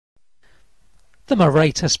the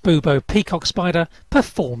Moratus bubo peacock spider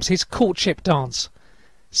performs his courtship dance.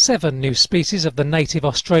 7 new species of the native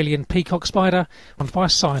Australian peacock spider, found by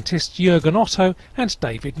scientists Jürgen Otto and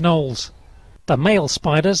David Knowles. The male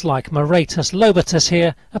spiders, like Moratus lobatus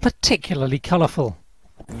here, are particularly colourful.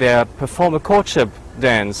 They perform a courtship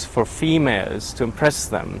dance for females to impress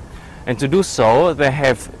them. And to do so, they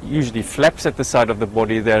have usually flaps at the side of the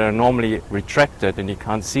body that are normally retracted and you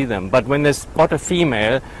can't see them. But when they spot a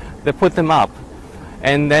female, they put them up.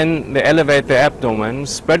 And then they elevate their abdomen,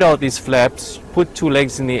 spread out these flaps, put 2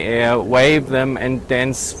 legs in the air, wave them and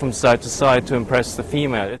dance from side to side to impress the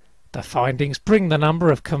female. The findings bring the number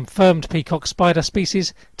of confirmed peacock spider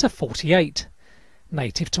species to 48.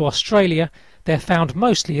 Native to Australia, they're found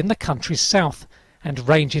mostly in the country's south and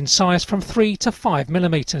range in size from 3 to 5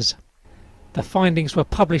 millimetres. The findings were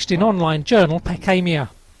published in online journal Pecamia.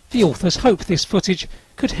 The authors hope this footage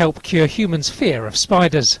could help cure humans' fear of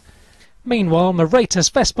spiders. Meanwhile,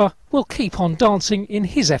 Moratus vespa will keep on dancing in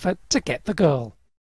his effort to get the girl.